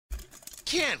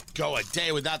can't go a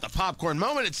day without the popcorn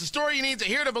moment. It's the story you need to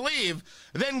hear to believe.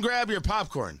 Then grab your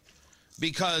popcorn,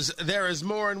 because there is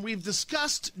more, and we've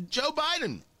discussed Joe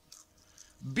Biden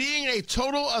being a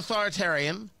total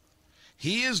authoritarian.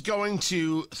 He is going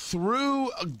to,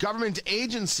 through government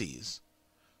agencies,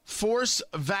 force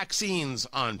vaccines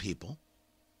on people.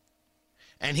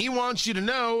 And he wants you to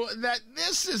know that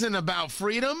this isn't about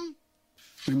freedom.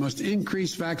 We must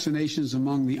increase vaccinations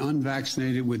among the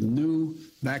unvaccinated with new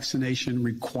vaccination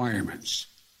requirements.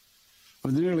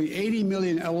 Of the nearly 80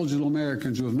 million eligible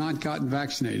Americans who have not gotten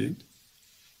vaccinated,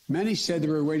 many said they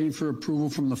were waiting for approval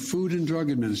from the Food and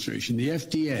Drug Administration, the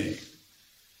FDA.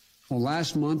 Well,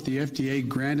 last month, the FDA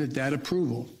granted that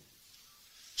approval.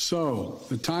 So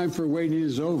the time for waiting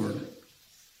is over.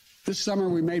 This summer,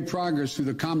 we made progress through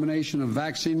the combination of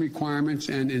vaccine requirements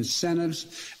and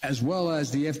incentives, as well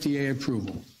as the FDA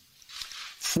approval.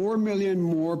 4 million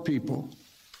more people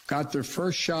got their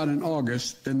first shot in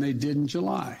August than they did in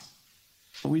July.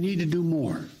 But we need to do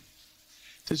more.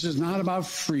 This is not about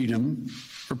freedom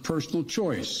or personal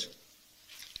choice.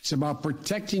 It's about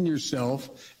protecting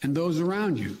yourself and those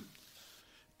around you.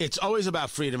 It's always about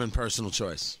freedom and personal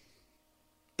choice.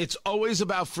 It's always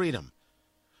about freedom.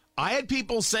 I had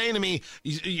people saying to me,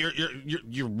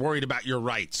 you're worried about your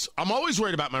rights. I'm always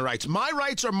worried about my rights. My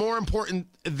rights are more important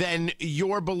than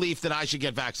your belief that I should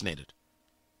get vaccinated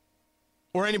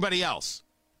or anybody else.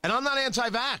 And I'm not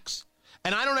anti-vax.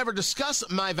 And I don't ever discuss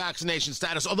my vaccination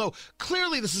status, although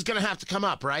clearly this is going to have to come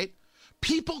up, right?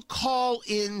 People call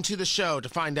into the show to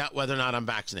find out whether or not I'm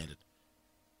vaccinated.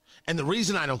 And the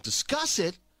reason I don't discuss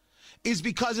it is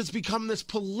because it's become this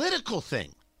political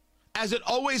thing, as it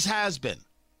always has been.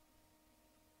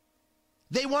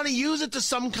 They want to use it to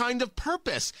some kind of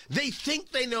purpose. They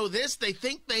think they know this. They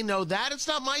think they know that. It's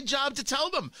not my job to tell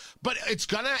them. But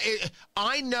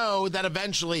I know that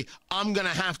eventually I'm going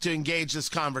to have to engage this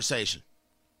conversation.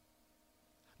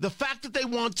 The fact that they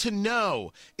want to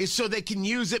know is so they can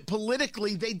use it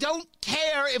politically. They don't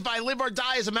care if I live or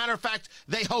die. As a matter of fact,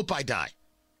 they hope I die.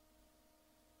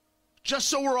 Just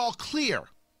so we're all clear.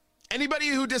 Anybody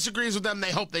who disagrees with them,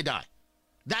 they hope they die.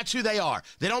 That's who they are.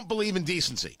 They don't believe in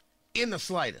decency. In the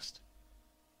slightest.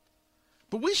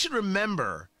 But we should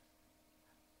remember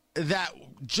that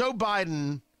Joe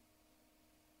Biden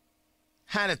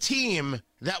had a team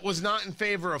that was not in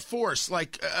favor of force.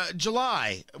 Like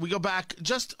July, we go back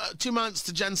just 2 months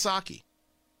to Jen Psaki.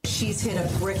 She's hit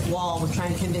a brick wall with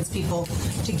trying to convince people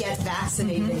to get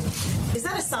vaccinated. Mm-hmm. Is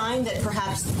that a sign that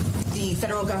perhaps the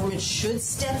federal government should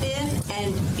step in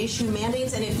and issue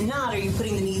mandates? And if not, are you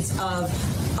putting the needs of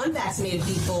unvaccinated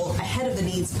people ahead of the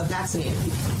needs of vaccinated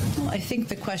people? Well, I think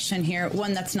the question here,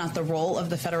 one, that's not the role of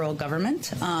the federal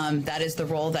government. That is the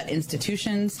role that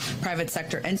institutions, private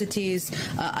sector entities,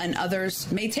 and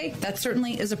others may take. That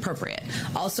certainly is appropriate.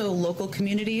 Also, local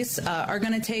communities are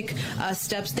going to take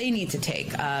steps they need to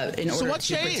take in order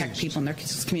to protect people in their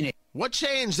community. What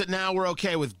changed that now we're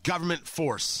okay with government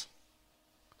force?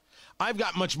 I've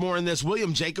got much more in this.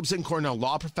 William Jacobson, Cornell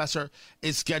law professor,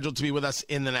 is scheduled to be with us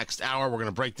in the next hour. We're going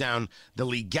to break down the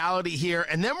legality here,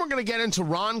 and then we're going to get into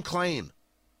Ron Klain,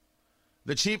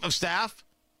 the chief of staff,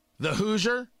 the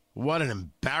Hoosier. What an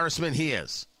embarrassment he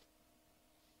is.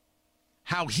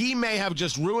 How he may have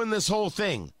just ruined this whole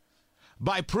thing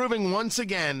by proving once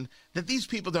again that these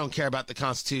people don't care about the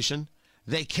Constitution.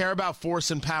 They care about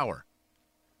force and power.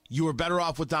 You are better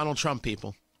off with Donald Trump,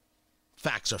 people.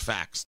 Facts are facts.